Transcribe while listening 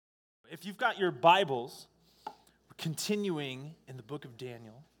If you've got your Bibles, we're continuing in the book of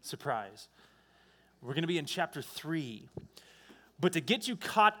Daniel. Surprise. We're going to be in chapter 3. But to get you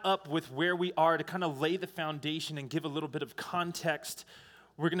caught up with where we are, to kind of lay the foundation and give a little bit of context,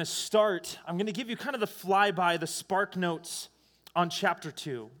 we're going to start. I'm going to give you kind of the flyby, the spark notes on chapter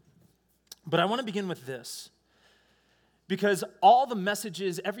 2. But I want to begin with this. Because all the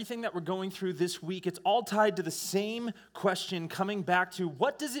messages, everything that we're going through this week, it's all tied to the same question, coming back to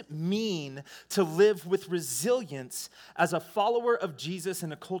what does it mean to live with resilience as a follower of Jesus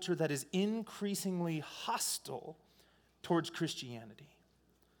in a culture that is increasingly hostile towards Christianity?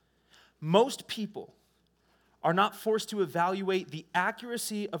 Most people are not forced to evaluate the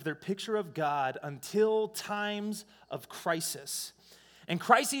accuracy of their picture of God until times of crisis. And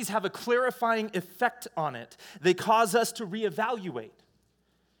crises have a clarifying effect on it. They cause us to reevaluate.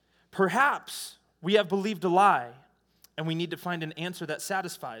 Perhaps we have believed a lie, and we need to find an answer that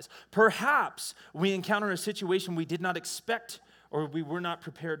satisfies. Perhaps we encounter a situation we did not expect or we were not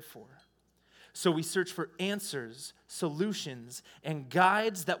prepared for. So we search for answers, solutions, and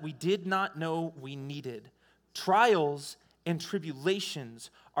guides that we did not know we needed. Trials and tribulations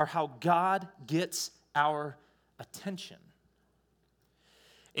are how God gets our attention.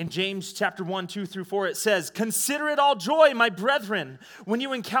 In James chapter 1, 2 through 4, it says, "Consider it all joy, my brethren, when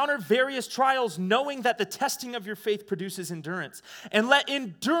you encounter various trials, knowing that the testing of your faith produces endurance. And let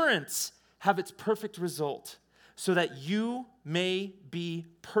endurance have its perfect result, so that you may be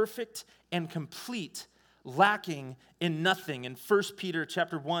perfect and complete, lacking in nothing." In 1 Peter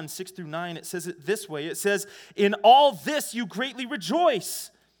chapter 1, 6 through 9, it says it this way. It says, "In all this you greatly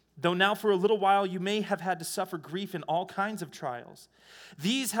rejoice, though now for a little while you may have had to suffer grief in all kinds of trials.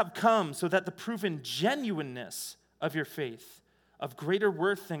 These have come so that the proven genuineness of your faith, of greater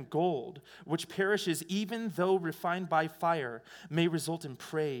worth than gold, which perishes even though refined by fire, may result in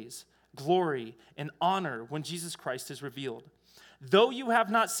praise, glory, and honor when Jesus Christ is revealed. Though you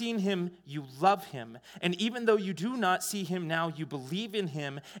have not seen him, you love him. And even though you do not see him now, you believe in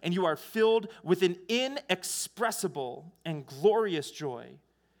him, and you are filled with an inexpressible and glorious joy.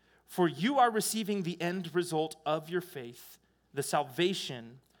 For you are receiving the end result of your faith, the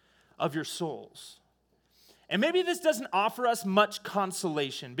salvation of your souls." And maybe this doesn't offer us much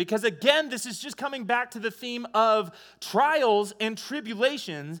consolation, because again, this is just coming back to the theme of trials and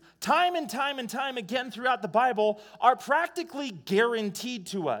tribulations, time and time and time again throughout the Bible, are practically guaranteed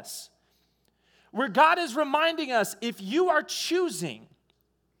to us. Where God is reminding us, if you are choosing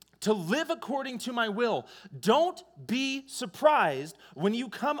to live according to my will, don't be surprised when you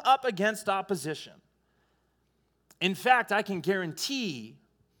come up against opposition. In fact, I can guarantee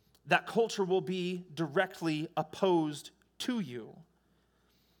that culture will be directly opposed to you.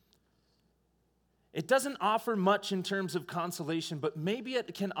 It doesn't offer much in terms of consolation, but maybe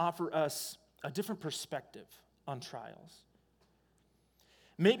it can offer us a different perspective on trials.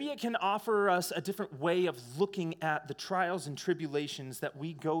 Maybe it can offer us a different way of looking at the trials and tribulations that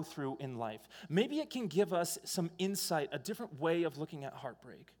we go through in life. Maybe it can give us some insight, a different way of looking at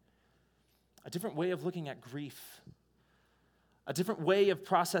heartbreak, a different way of looking at grief, a different way of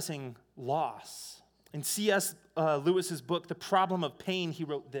processing loss. In C.S. Lewis's book, The Problem of Pain, he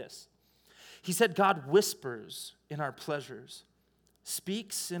wrote this. He said, "God whispers in our pleasures,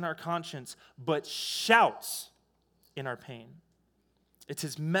 speaks in our conscience, but shouts in our pain. It's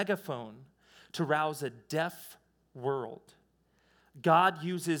his megaphone to rouse a deaf world. God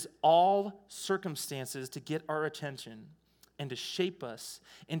uses all circumstances to get our attention and to shape us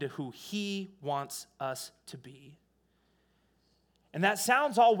into who he wants us to be." And that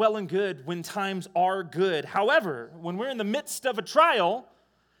sounds all well and good when times are good. However, when we're in the midst of a trial,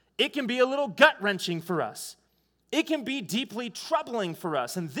 it can be a little gut-wrenching for us. It can be deeply troubling for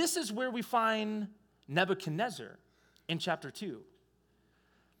us. And this is where we find Nebuchadnezzar in chapter 2.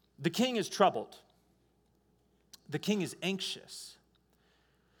 The king is troubled. The king is anxious.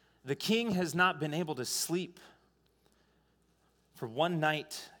 The king has not been able to sleep for one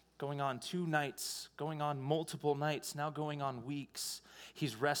night, going on 2 nights, going on multiple nights, now going on weeks.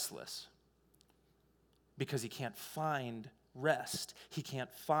 He's restless because he can't find rest. He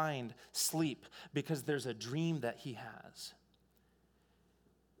can't find sleep because there's a dream that he has.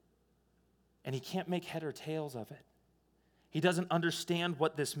 And he can't make head or tails of it. He doesn't understand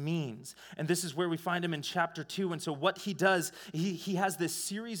what this means. And this is where we find him in chapter 2. And so what he does, he has this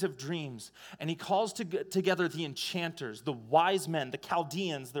series of dreams, and he calls together the enchanters, the wise men, the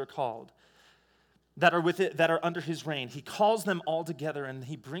Chaldeans they're called, that are under his reign. He calls them all together, and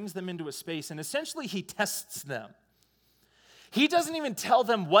he brings them into a space, and essentially he tests them. He doesn't even tell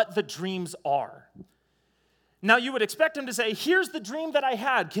them what the dreams are. Now you would expect him to say, here's the dream that I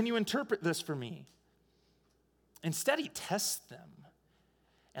had. Can you interpret this for me? Instead, he tests them.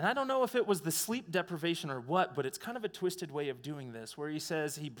 And I don't know if it was the sleep deprivation or what, but it's kind of a twisted way of doing this, where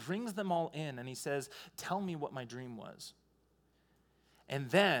he brings them all in and he says, tell me what my dream was. And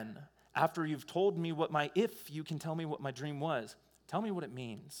then, after you've told me if you can tell me what my dream was, tell me what it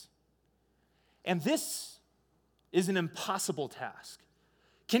means. And this is an impossible task.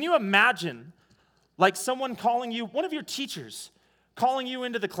 Can you imagine, like someone calling you, one of your teachers, calling you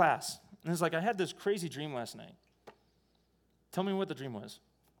into the class, and it's like, I had this crazy dream last night. Tell me what the dream was.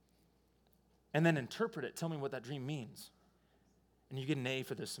 And then interpret it. Tell me what that dream means. And you get an A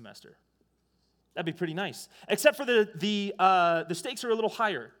for this semester. That'd be pretty nice. Except for the stakes are a little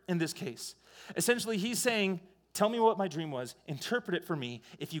higher in this case. Essentially, he's saying, tell me what my dream was. Interpret it for me.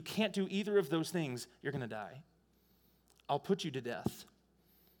 If you can't do either of those things, you're going to die. I'll put you to death.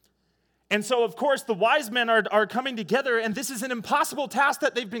 And so, of course, the wise men are coming together, and this is an impossible task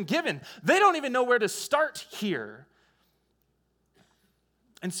that they've been given. They don't even know where to start here.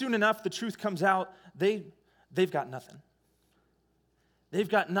 And soon enough, the truth comes out. They've got nothing. They've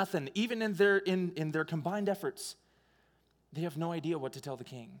got nothing. Even in their combined efforts, they have no idea what to tell the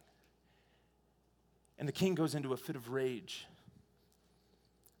king. And the king goes into a fit of rage.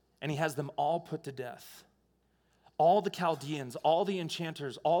 And he has them all put to death. All the Chaldeans, all the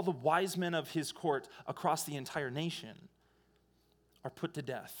enchanters, all the wise men of his court across the entire nation are put to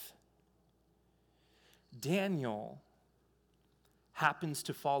death. Daniel happens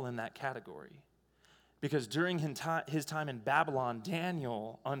to fall in that category. Because during his time in Babylon,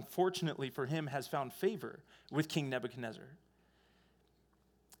 Daniel, unfortunately for him, has found favor with King Nebuchadnezzar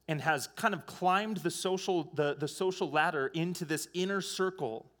and has kind of climbed the social ladder into this inner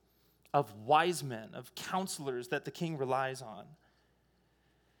circle of wise men, of counselors that the king relies on.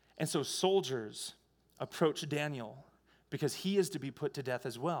 And so soldiers approach Daniel because he is to be put to death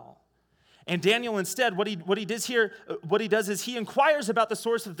as well. And Daniel instead, what he does is he inquires about the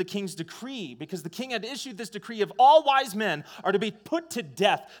source of the king's decree, because the king had issued this decree of all wise men are to be put to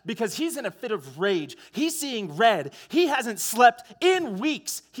death because he's in a fit of rage. He's seeing red. He hasn't slept in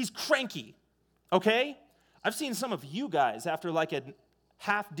weeks. He's cranky, okay? I've seen some of you guys after like a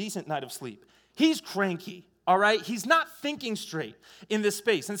half-decent night of sleep. He's cranky, all right? He's not thinking straight in this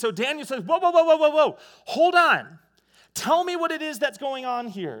space. And so Daniel says, whoa, hold on. Tell me what it is that's going on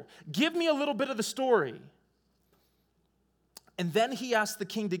here. Give me a little bit of the story. And then he asks the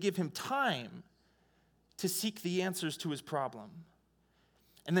king to give him time to seek the answers to his problem.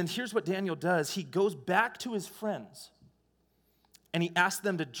 And then here's what Daniel does. He goes back to his friends, and he asks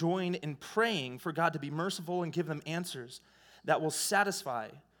them to join in praying for God to be merciful and give them answers that will satisfy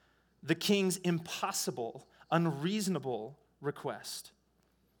the king's impossible, unreasonable request.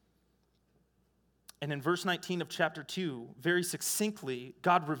 And in verse 19 of chapter 2, very succinctly,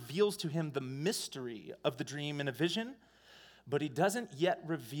 God reveals to him the mystery of the dream in a vision, but he doesn't yet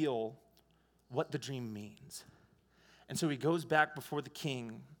reveal what the dream means. And so he goes back before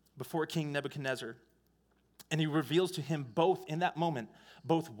King Nebuchadnezzar, and he reveals to him both, in that moment,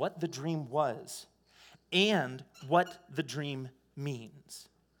 both what the dream was and what the dream means.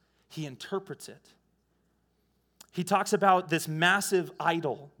 He interprets it. He talks about this massive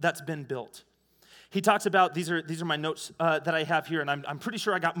idol that's been built. He talks about, these are my notes that I have here, and I'm pretty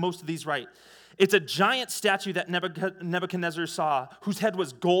sure I got most of these right. It's a giant statue that Nebuchadnezzar saw, whose head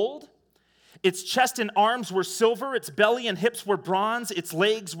was gold, its chest and arms were silver, its belly and hips were bronze, its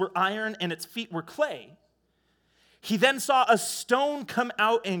legs were iron, and its feet were clay. He then saw a stone come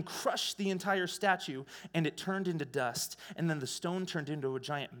out and crush the entire statue, and it turned into dust, and then the stone turned into a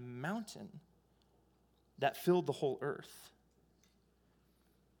giant mountain that filled the whole earth.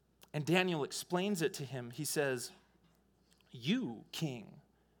 And Daniel explains it to him. He says, you, king,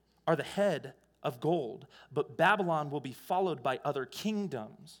 are the head of gold, but Babylon will be followed by other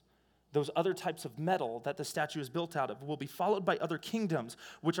kingdoms. Those other types of metal that the statue is built out of will be followed by other kingdoms,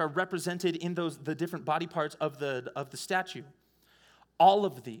 which are represented in the different body parts of the statue. All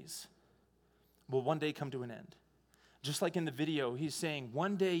of these will one day come to an end. Just like in the video, he's saying,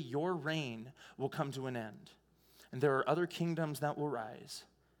 one day your reign will come to an end. And there are other kingdoms that will rise.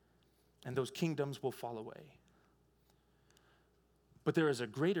 And those kingdoms will fall away. But there is a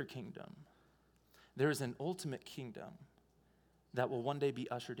greater kingdom. There is an ultimate kingdom that will one day be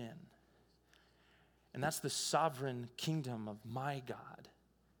ushered in. And that's the sovereign kingdom of my God.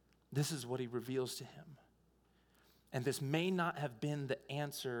 This is what he reveals to him. And this may not have been the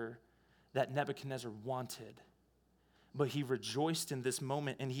answer that Nebuchadnezzar wanted, but he rejoiced in this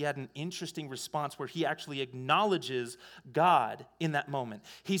moment, and he had an interesting response where he actually acknowledges God in that moment.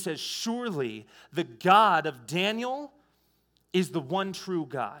 He says, surely the God of Daniel is the one true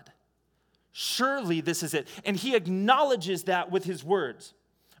God. Surely this is it. And he acknowledges that with his words.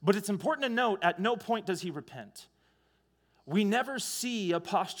 But it's important to note, at no point does he repent. We never see a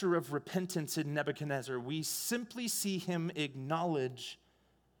posture of repentance in Nebuchadnezzar. We simply see him acknowledge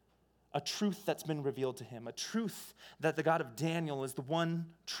a truth that's been revealed to him, a truth that the God of Daniel is the one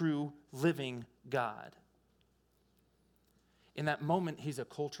true living God. In that moment, he's a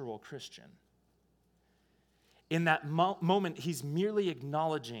cultural Christian. In that moment, he's merely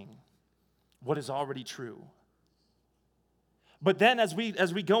acknowledging what is already true. But then as we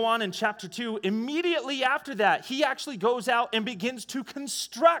go on in chapter 2, immediately after that, he actually goes out and begins to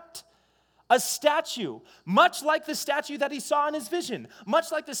construct a statue, much like the statue that he saw in his vision,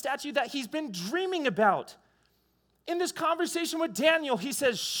 much like the statue that he's been dreaming about. In this conversation with Daniel, he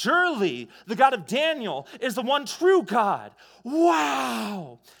says, surely the God of Daniel is the one true God.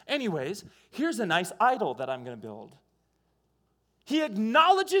 Wow. Anyways, here's a nice idol that I'm going to build. He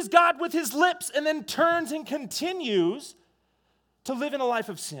acknowledges God with his lips and then turns and continues to live in a life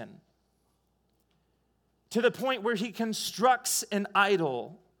of sin, to the point where he constructs an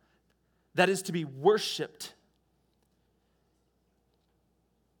idol that is to be worshiped.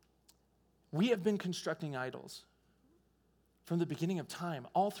 We have been constructing idols from the beginning of time.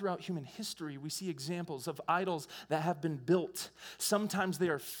 All throughout human history, we see examples of idols that have been built. Sometimes they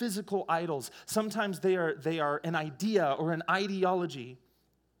are physical idols. Sometimes they are an idea or an ideology.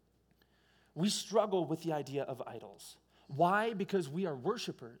 We struggle with the idea of idols. Why? Because we are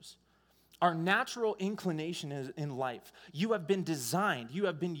worshipers. Our natural inclination is in life. You have been designed, you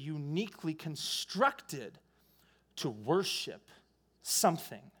have been uniquely constructed to worship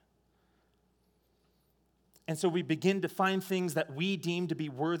something. And so we begin to find things that we deem to be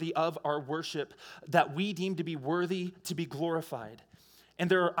worthy of our worship, that we deem to be worthy to be glorified. And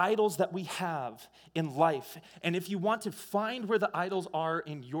there are idols that we have in life. And if you want to find where the idols are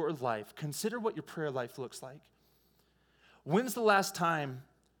in your life, consider what your prayer life looks like. When's the last time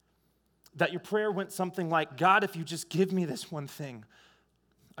that your prayer went something like, God, if you just give me this one thing,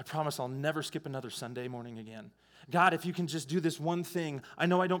 I promise I'll never skip another Sunday morning again. God, if you can just do this one thing. I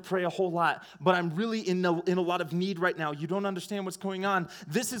know I don't pray a whole lot, but I'm really in a lot of need right now. You don't understand what's going on.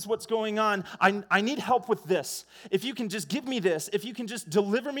 This is what's going on. I need help with this. If you can just give me this, if you can just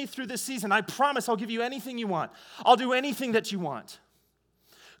deliver me through this season, I promise I'll give you anything you want. I'll do anything that you want.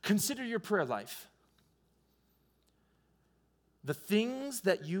 Consider your prayer life. The things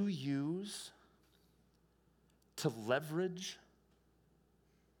that you use to leverage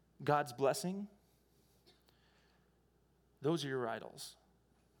God's blessing, those are your idols.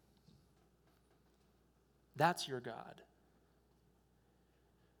 That's your God.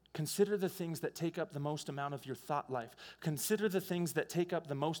 Consider the things that take up the most amount of your thought life. Consider the things that take up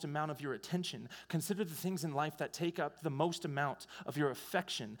the most amount of your attention. Consider the things in life that take up the most amount of your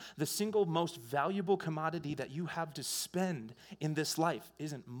affection. The single most valuable commodity that you have to spend in this life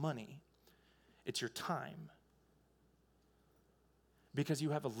isn't money. It's your time. Because you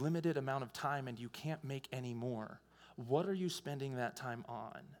have a limited amount of time and you can't make any more. What are you spending that time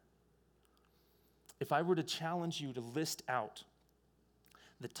on? If I were to challenge you to list out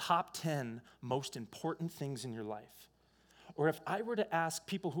the top 10 most important things in your life, or if I were to ask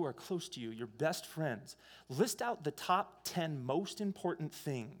people who are close to you, your best friends, list out the top 10 most important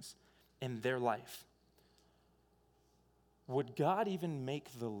things in their life, would God even make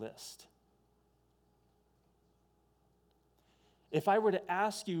the list? If I were to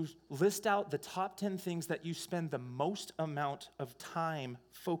ask you, list out the top 10 things that you spend the most amount of time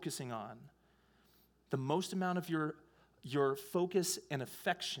focusing on, the most amount of your focus and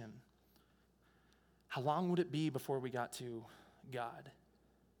affection, how long would it be before we got to God?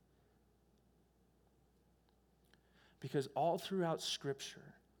 Because all throughout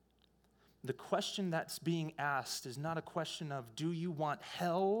Scripture, the question that's being asked is not a question of, do you want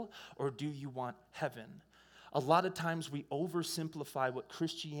hell or do you want heaven? A lot of times we oversimplify what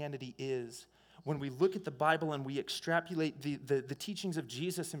Christianity is when we look at the Bible and we extrapolate the teachings of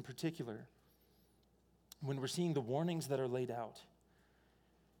Jesus in particular, when we're seeing the warnings that are laid out.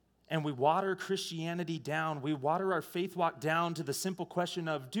 And we water Christianity down, we water our faith walk down to the simple question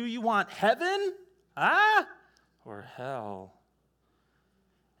of, do you want heaven? Or hell?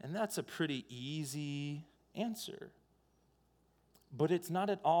 And that's a pretty easy answer. But it's not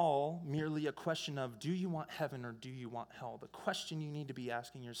at all merely a question of, do you want heaven or do you want hell? The question you need to be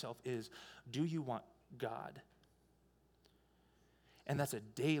asking yourself is, do you want God? And that's a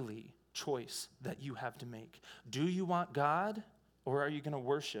daily choice that you have to make. Do you want God, or are you going to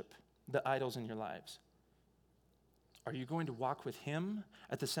worship the idols in your lives? Are you going to walk with him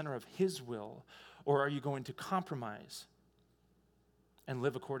at the center of his will, or are you going to compromise and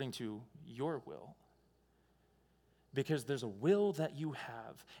live according to your will? Because there's a will that you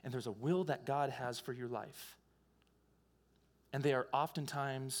have, and there's a will that God has for your life. And they are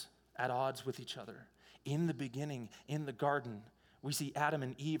oftentimes at odds with each other. In the beginning, in the garden, we see Adam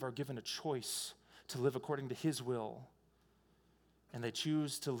and Eve are given a choice to live according to his will, and they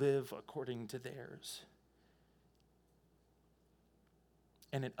choose to live according to theirs.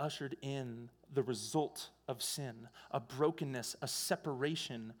 And it ushered in the result of sin, a brokenness, a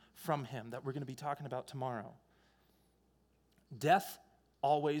separation from him that we're going to be talking about tomorrow. Death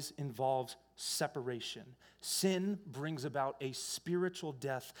always involves separation. Sin brings about a spiritual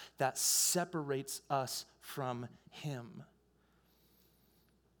death that separates us from him.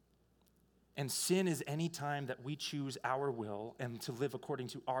 And sin is any time that we choose our will and to live according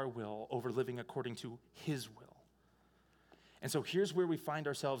to our will over living according to his will. And so here's where we find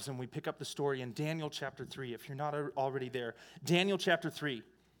ourselves, and we pick up the story in Daniel chapter 3. If you're not already there, Daniel chapter 3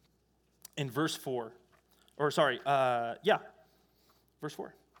 in verse 4. Verse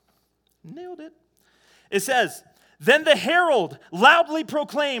 4. Nailed it. It says, "Then the herald loudly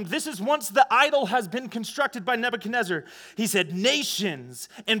proclaimed," this is once the idol has been constructed by Nebuchadnezzar. He said, "Nations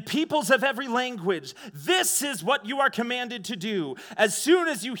and peoples of every language, this is what you are commanded to do. As soon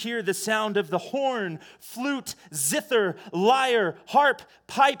as you hear the sound of the horn, flute, zither, lyre, harp,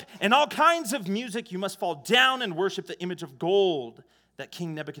 pipe, and all kinds of music, you must fall down and worship the image of gold that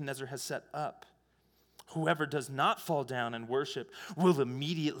King Nebuchadnezzar has set up. Whoever does not fall down and worship will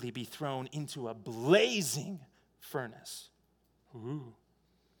immediately be thrown into a blazing furnace." Ooh.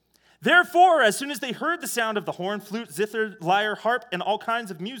 "Therefore, as soon as they heard the sound of the horn, flute, zither, lyre, harp, and all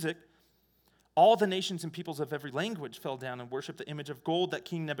kinds of music, all the nations and peoples of every language fell down and worshiped the image of gold that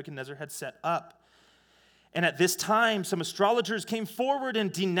King Nebuchadnezzar had set up. And at this time, some astrologers came forward and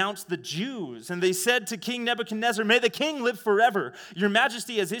denounced the Jews. And they said to King Nebuchadnezzar, 'May the king live forever. Your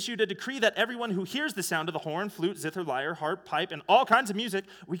majesty has issued a decree that everyone who hears the sound of the horn, flute, zither, lyre, harp, pipe, and all kinds of music,'"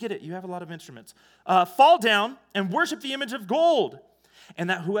 we get it, you have a lot of instruments, "fall down and worship the image of gold. And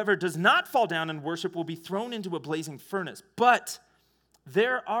that whoever does not fall down and worship will be thrown into a blazing furnace. But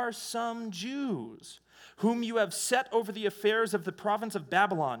there are some Jews whom you have set over the affairs of the province of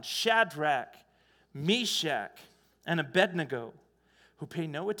Babylon, Shadrach, Meshach, and Abednego, who pay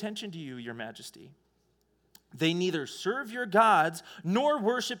no attention to you, your majesty. They neither serve your gods nor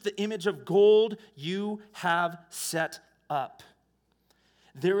worship the image of gold you have set up."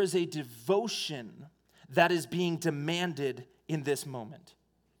 There is a devotion that is being demanded in this moment.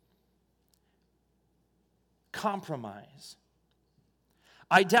 Compromise.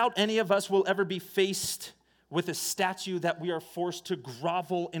 I doubt any of us will ever be faced with a statue that we are forced to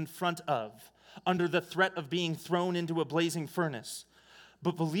grovel in front of, under the threat of being thrown into a blazing furnace.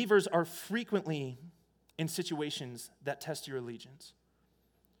 But believers are frequently in situations that test your allegiance.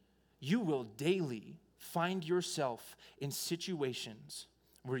 You will daily find yourself in situations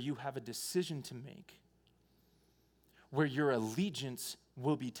where you have a decision to make, where your allegiance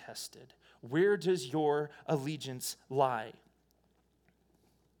will be tested. Where does your allegiance lie?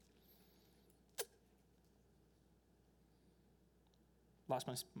 Lost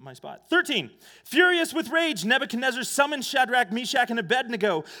my spot. 13. "Furious with rage, Nebuchadnezzar summoned Shadrach, Meshach, and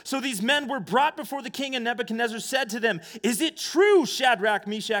Abednego. So these men were brought before the king, and Nebuchadnezzar said to them, 'Is it true, Shadrach,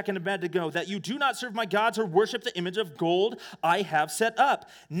 Meshach, and Abednego, that you do not serve my gods or worship the image of gold I have set up?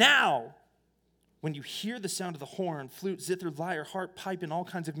 Now, when you hear the sound of the horn, flute, zither, lyre, harp, pipe, and all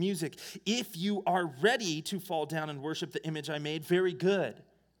kinds of music, if you are ready to fall down and worship the image I made, very good.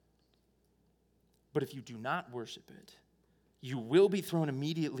 But if you do not worship it, you will be thrown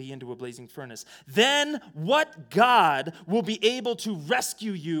immediately into a blazing furnace. Then what God will be able to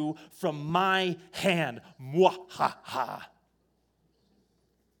rescue you from my hand?'" Mwahaha.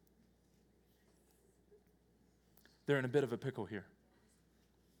 They're in a bit of a pickle here.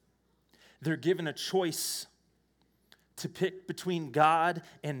 They're given a choice to pick between God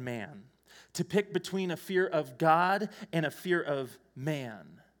and man, to pick between a fear of God and a fear of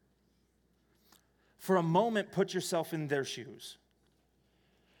man. For a moment, put yourself in their shoes.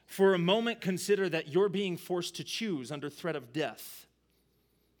 For a moment, consider that you're being forced to choose under threat of death.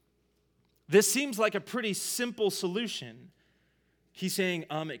 This seems like a pretty simple solution. He's saying,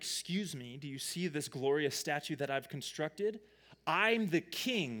 excuse me, do you see this glorious statue that I've constructed? I'm the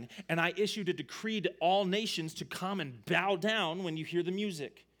king, and I issued a decree to all nations to come and bow down when you hear the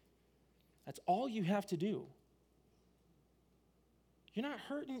music. That's all you have to do. you're not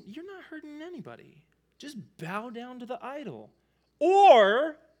hurting anybody. Just bow down to the idol.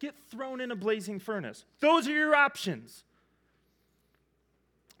 Or get thrown in a blazing furnace. Those are your options.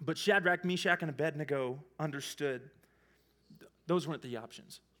 But Shadrach, Meshach, and Abednego understood those weren't the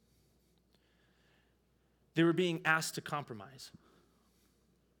options. They were being asked to compromise.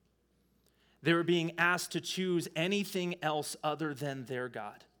 They were being asked to choose anything else other than their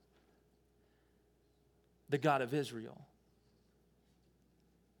God, the God of Israel.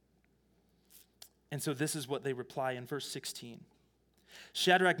 And so this is what they reply in verse 16.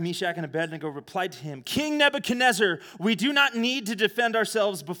 Shadrach, Meshach, and Abednego replied to him, King Nebuchadnezzar, we do not need to defend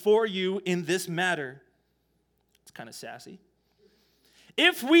ourselves before you in this matter. It's kind of sassy.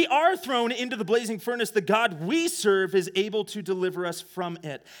 If we are thrown into the blazing furnace, the God we serve is able to deliver us from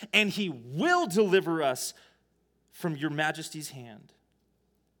it, and he will deliver us from your majesty's hand.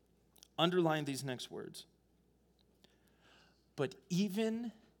 Underline these next words. But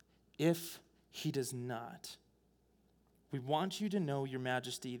even if he does not, we want you to know, your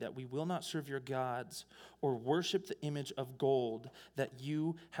majesty, that we will not serve your gods or worship the image of gold that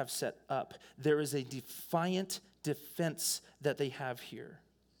you have set up. There is a defiant defense that they have here.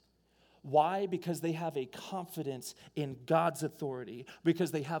 Why? Because they have a confidence in God's authority.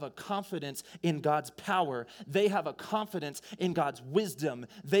 Because they have a confidence in God's power. They have a confidence in God's wisdom.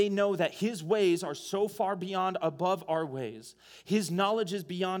 They know that his ways are so far beyond above our ways. His knowledge is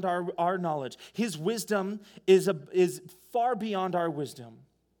beyond our knowledge. His wisdom is far beyond our wisdom.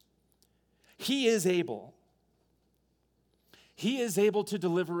 He is able. He is able to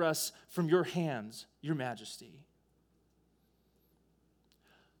deliver us from your hands, your majesty.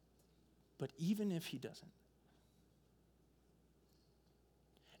 But even if he doesn't,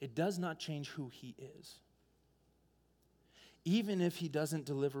 it does not change who he is. Even if he doesn't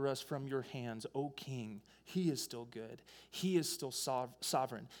deliver us from your hands, O King, he is still good. He is still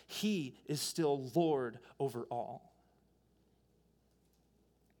sovereign. He is still Lord over all.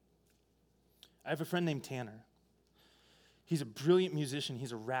 I have a friend named Tanner. He's a brilliant musician.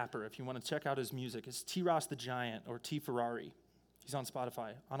 He's a rapper. If you want to check out his music, it's T. Ross the Giant or T. Ferrari. He's on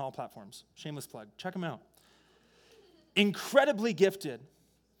Spotify, on all platforms. Shameless plug. Check him out. Incredibly gifted.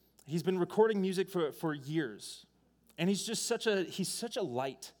 He's been recording music for years. And he's such a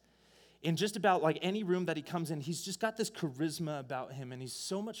light. In just about like any room that he comes in, he's just got this charisma about him, and he's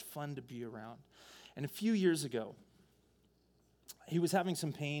so much fun to be around. And a few years ago, he was having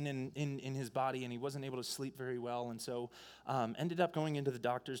some pain in his body, and he wasn't able to sleep very well, and so ended up going into the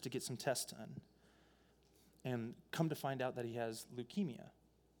doctors to get some tests done. And come to find out that he has leukemia.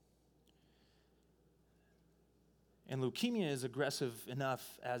 And leukemia is aggressive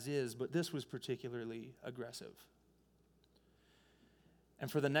enough as is, but this was particularly aggressive. And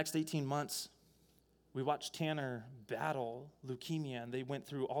for the next 18 months, we watched Tanner battle leukemia, and they went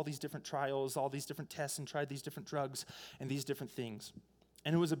through all these different trials, all these different tests, and tried these different drugs and these different things.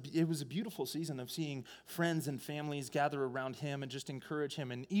 And it was a beautiful season of seeing friends and families gather around him and just encourage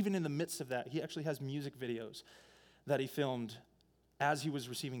him. And even in the midst of that, he actually has music videos that he filmed as he was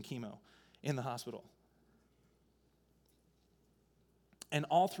receiving chemo in the hospital. And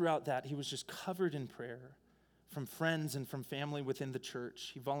all throughout that, he was just covered in prayer from friends and from family within the church.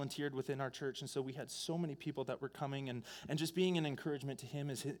 He volunteered within our church, and so we had so many people that were coming and just being an encouragement to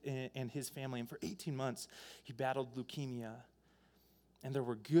him and his family. And for 18 months, he battled leukemia. And there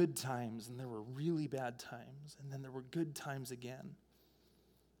were good times, and there were really bad times, and then there were good times again.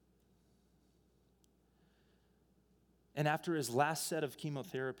 And after his last set of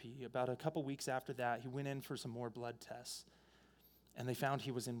chemotherapy, about a couple weeks after that, he went in for some more blood tests, and they found he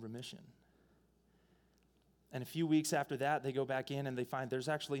was in remission. And a few weeks after that, they go back in and they find there's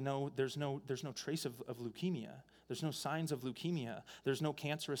no trace of leukemia. There's no signs of leukemia. There's no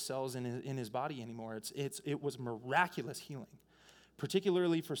cancerous cells in his body anymore. It was miraculous healing.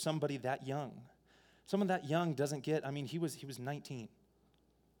 Particularly for somebody that young. Someone that young doesn't get, he was 19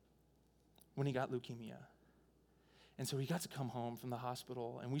 when he got leukemia. And so he got to come home from the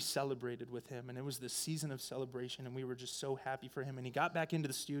hospital, and we celebrated with him, and it was this season of celebration, and we were just so happy for him. And he got back into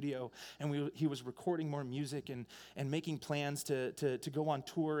the studio, and he was recording more music and making plans to go on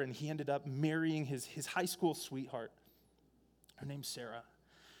tour, and he ended up marrying his high school sweetheart. Her name's Sarah.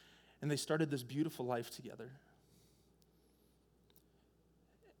 And they started this beautiful life together.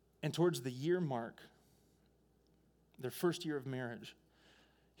 And towards the year mark, their first year of marriage,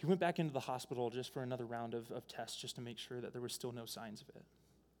 he went back into the hospital just for another round of tests just to make sure that there were still no signs of it.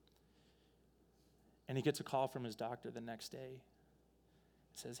 And he gets a call from his doctor the next day.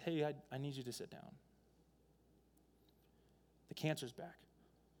 He says, hey, I need you to sit down. The cancer's back.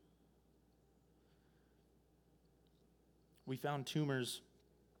 We found tumors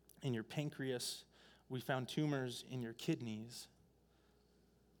in your pancreas. We found tumors in your kidneys.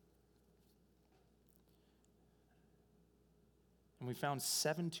 And we found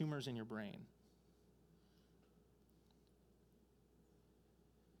 7 tumors in your brain.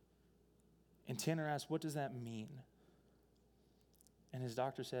 And Tanner asked, what does that mean? And his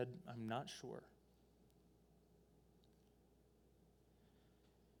doctor said, I'm not sure.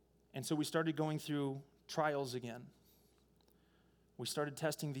 And so we started going through trials again. We started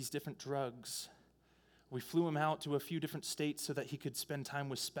testing these different drugs. We flew him out to a few different states so that he could spend time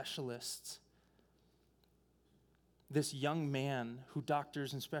with specialists. This young man who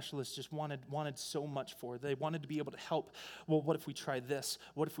doctors and specialists just wanted so much for. They wanted to be able to help. Well, what if we try this?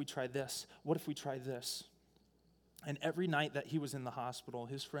 What if we try this? What if we try this? And every night that he was in the hospital,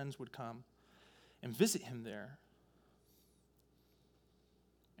 his friends would come and visit him there.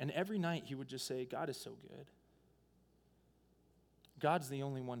 And every night he would just say, God is so good. God's the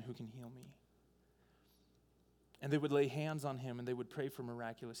only one who can heal me. And they would lay hands on him and they would pray for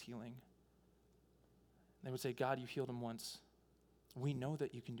miraculous healing. They would say, God, you healed him once. We know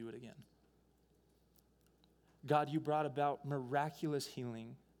that you can do it again. God, you brought about miraculous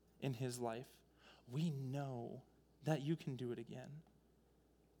healing in his life. We know that you can do it again.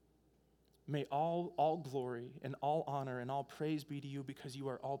 May all glory and all honor and all praise be to you because you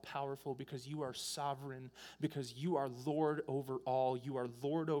are all powerful, because you are sovereign, because you are Lord over all. You are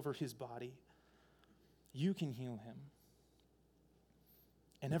Lord over his body. You can heal him.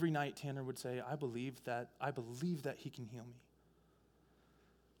 And every night Tanner would say, I believe that he can heal me.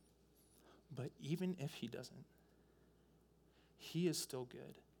 But even if he doesn't, he is still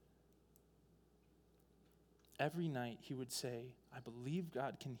good. Every night he would say, I believe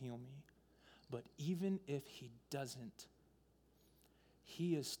God can heal me. But even if he doesn't,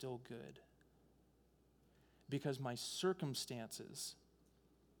 he is still good. Because my circumstances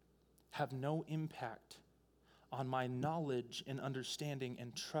have no impact on my knowledge and understanding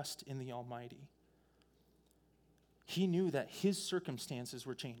and trust in the Almighty. He knew that his circumstances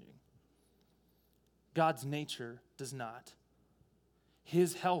were changing. God's nature does not.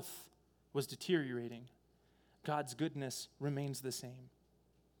 His health was deteriorating. God's goodness remains the same.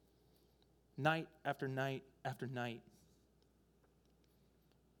 Night after night after night,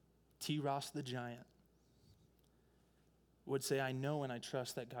 T. Ross the giant would say, I know and I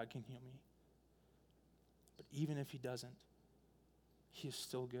trust that God can heal me. But even if he doesn't, he is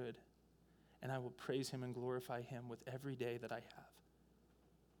still good. And I will praise him and glorify him with every day that I have.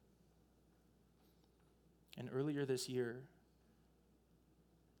 And earlier this year,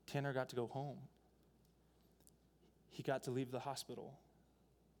 Tanner got to go home. He got to leave the hospital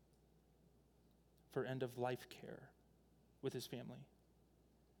for end-of-life care with his family.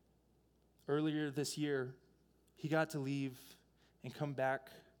 Earlier this year, he got to leave and come back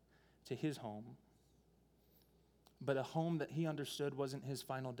to his home, but a home that he understood wasn't his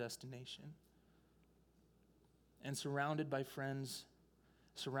final destination. And surrounded by friends,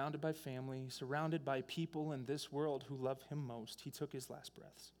 surrounded by family, surrounded by people in this world who love him most, he took his last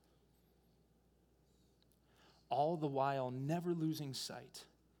breaths. All the while never losing sight,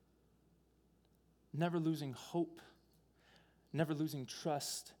 never losing hope, never losing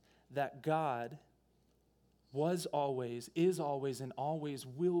trust that God was always, is always, and always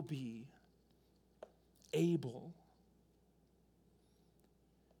will be able.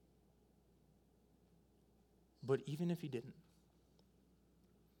 But even if he didn't,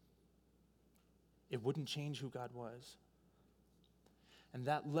 it wouldn't change who God was. And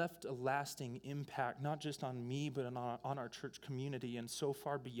that left a lasting impact, not just on me, but on our church community, and so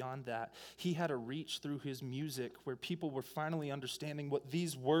far beyond that. He had a reach through his music where people were finally understanding what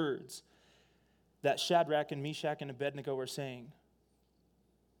these words that Shadrach and Meshach and Abednego are saying,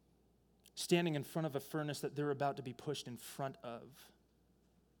 standing in front of a furnace that they're about to be pushed in front of.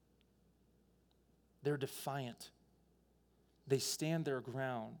 They're defiant. They stand their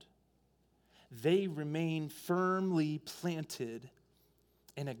ground. They remain firmly planted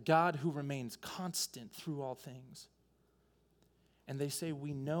in a God who remains constant through all things. And they say,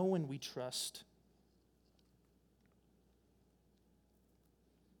 we know and we trust.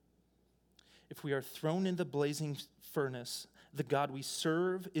 If we are thrown in the blazing furnace, the God we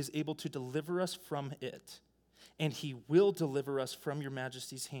serve is able to deliver us from it, and he will deliver us from your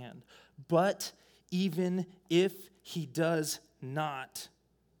majesty's hand. But even if he does not,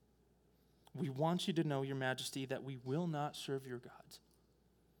 we want you to know, your majesty, that we will not serve your gods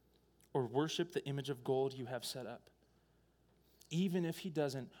or worship the image of gold you have set up. Even if he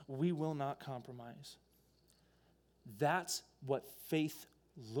doesn't, we will not compromise. That's what faith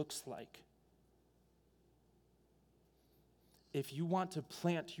looks like. if you want to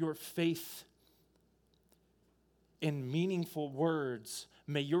plant your faith in meaningful words,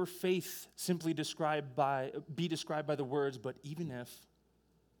 may your faith simply be described by the words, but even if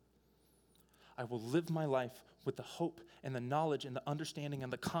I will live my life with the hope and the knowledge and the understanding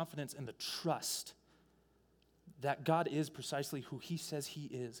and the confidence and the trust that God is precisely who he says he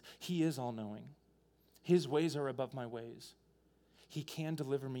is. He is all-knowing. His ways are above my ways. He can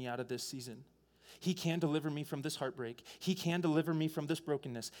deliver me out of this season. He can deliver me from this heartbreak. He can deliver me from this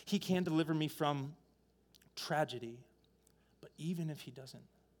brokenness. He can deliver me from tragedy. But even if he doesn't,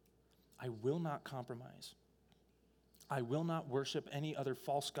 I will not compromise. I will not worship any other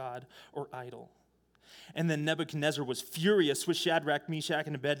false god or idol. And then Nebuchadnezzar was furious with Shadrach, Meshach,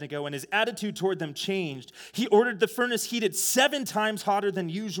 and Abednego, and his attitude toward them changed. He ordered the furnace heated 7 times hotter than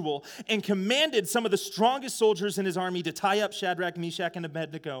usual and commanded some of the strongest soldiers in his army to tie up Shadrach, Meshach, and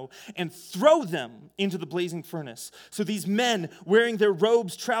Abednego and throw them into the blazing furnace. So these men, wearing their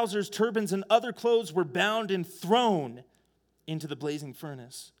robes, trousers, turbans, and other clothes, were bound and thrown into the blazing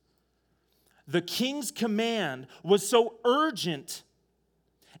furnace. The king's command was so urgent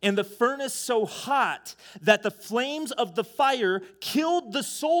and the furnace so hot that the flames of the fire killed the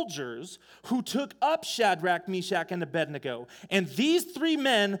soldiers who took up Shadrach, Meshach, and Abednego. And these 3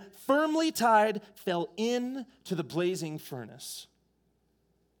 men, firmly tied, fell into the blazing furnace.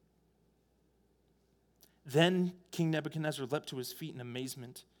 Then King Nebuchadnezzar leapt to his feet in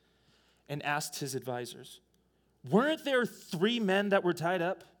amazement and asked his advisors, "Weren't there 3 men that were tied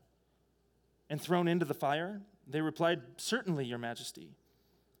up and thrown into the fire?" They replied, "Certainly, your majesty."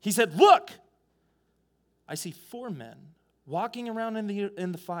 He said, "Look, I see 4 men walking around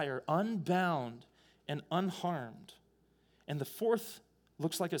in the fire, unbound and unharmed. And the 4th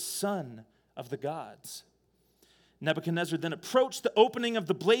looks like a son of the gods." Nebuchadnezzar then approached the opening of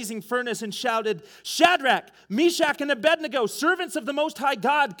the blazing furnace and shouted, "Shadrach, Meshach, and Abednego, servants of the Most High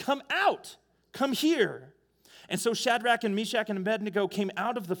God, come out, come here." And so Shadrach and Meshach and Abednego came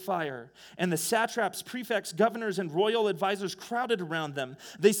out of the fire, and the satraps, prefects, governors, and royal advisors crowded around them.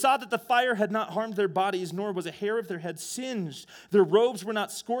 They saw that the fire had not harmed their bodies, nor was a hair of their head singed. Their robes were not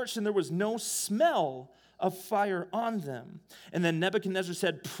scorched, and there was no smell of fire on them. And then Nebuchadnezzar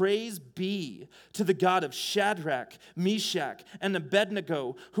said, "Praise be to the God of Shadrach, Meshach, and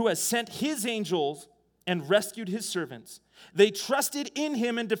Abednego, who has sent his angels and rescued his servants. They trusted in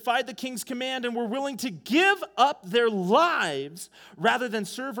him and defied the king's command and were willing to give up their lives rather than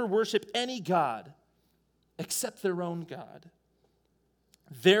serve or worship any god except their own God.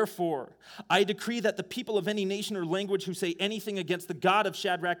 Therefore, I decree that the people of any nation or language who say anything against the God of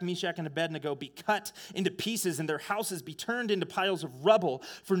Shadrach, Meshach, and Abednego be cut into pieces and their houses be turned into piles of rubble,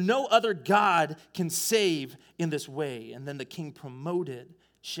 for no other God can save in this way." And then the king promoted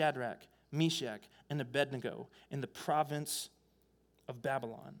Shadrach, Meshach, and Abednego in the province of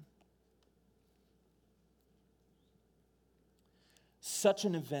Babylon. Such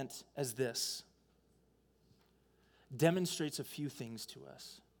an event as this demonstrates a few things to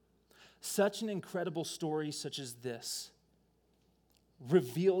us. Such an incredible story such as this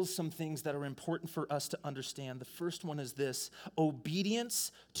reveals some things that are important for us to understand. The first one is this: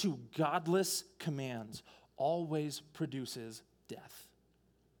 obedience to godless commands always produces death.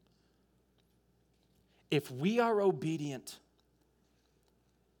 If we are obedient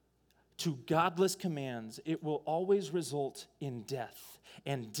to godless commands, it will always result in death.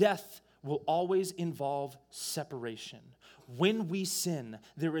 And death will always involve separation. When we sin,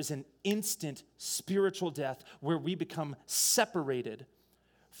 there is an instant spiritual death where we become separated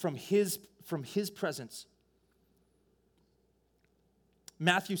from his presence.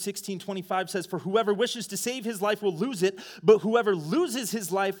 Matthew 16:25 says, "For whoever wishes to save his life will lose it, but whoever loses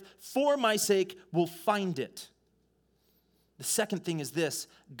his life for my sake will find it." The second thing is this: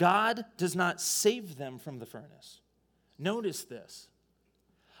 God does not save them from the furnace. Notice this.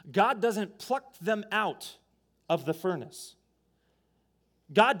 God doesn't pluck them out of the furnace.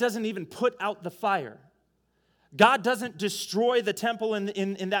 God doesn't even put out the fire. God doesn't destroy the temple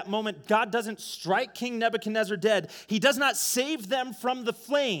in that moment. God doesn't strike King Nebuchadnezzar dead. He does not save them from the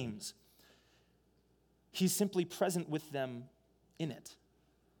flames. He's simply present with them in it.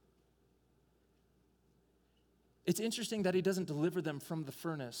 It's interesting that he doesn't deliver them from the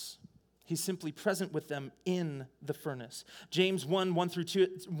furnace. He's simply present with them in the furnace. James 1 through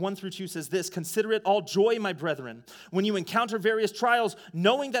 2 says this: "Consider it all joy, my brethren, when you encounter various trials,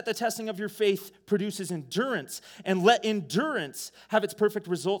 knowing that the testing of your faith produces endurance. And let endurance have its perfect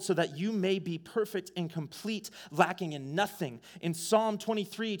result, so that you may be perfect and complete, lacking in nothing." In Psalm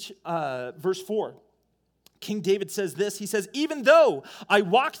 23, verse 4, King David says this. He says, even though I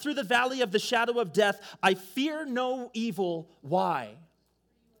walk through the valley of the shadow of death, I fear no evil. Why?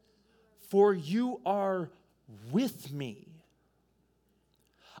 For you are with me.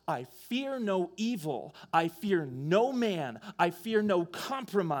 I fear no evil. I fear no man. I fear no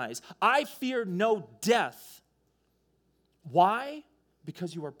compromise. I fear no death. Why?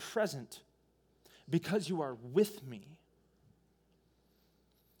 Because you are present. Because you are with me.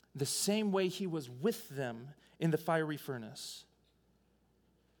 The same way he was with them in the fiery furnace.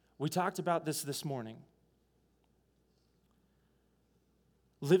 We talked about this morning.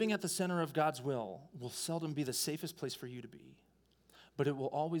 Living at the center of God's will seldom be the safest place for you to be, but it will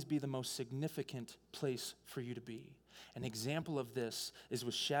always be the most significant place for you to be. An example of this is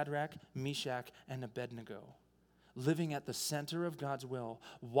with Shadrach, Meshach, and Abednego. Living at the center of God's will,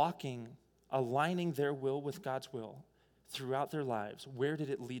 walking, aligning their will with God's will throughout their lives. Where did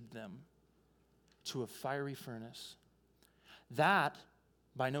it lead them? To a fiery furnace. That,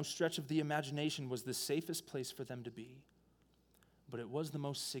 by no stretch of the imagination, was the safest place for them to be. But it was the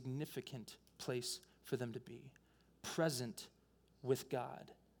most significant place for them to be. Present with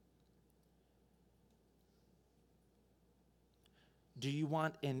God. Do you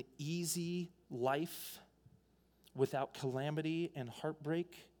want an easy life without calamity and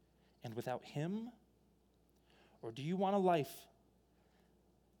heartbreak and without Him? Or do you want a life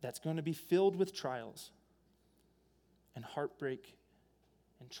that's going to be filled with trials and heartbreak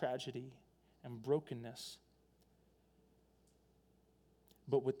and tragedy and brokenness,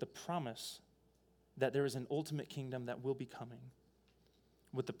 but with the promise that there is an ultimate kingdom that will be coming?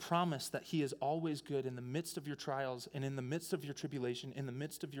 With the promise that He is always good in the midst of your trials and in the midst of your tribulation, in the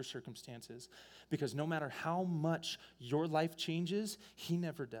midst of your circumstances. Because no matter how much your life changes, He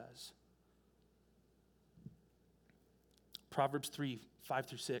never does. Proverbs 3,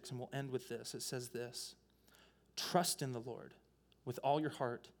 5-6, and we'll end with this. It says this: trust in the Lord with all your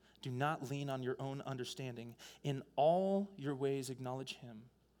heart. Do not lean on your own understanding. In all your ways acknowledge Him,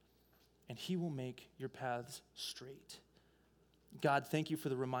 and He will make your paths straight. God, thank you for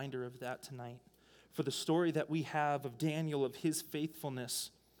the reminder of that tonight, for the story that we have of Daniel, of his faithfulness,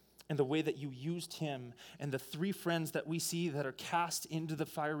 and the way that you used him, and the three friends that we see that are cast into the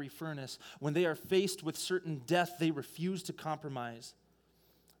fiery furnace. When they are faced with certain death, they refuse to compromise.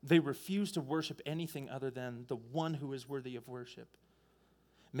 They refuse to worship anything other than the one who is worthy of worship.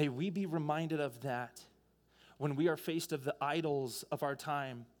 May we be reminded of that when we are faced of the idols of our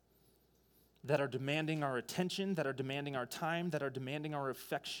time that are demanding our attention, that are demanding our time, that are demanding our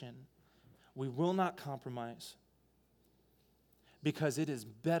affection. We will not compromise, because it is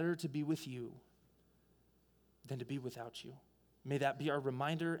better to be with you than to be without you. May that be our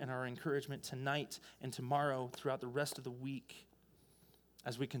reminder and our encouragement tonight and tomorrow throughout the rest of the week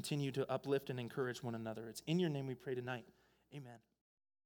as we continue to uplift and encourage one another. It's in your name we pray tonight. Amen.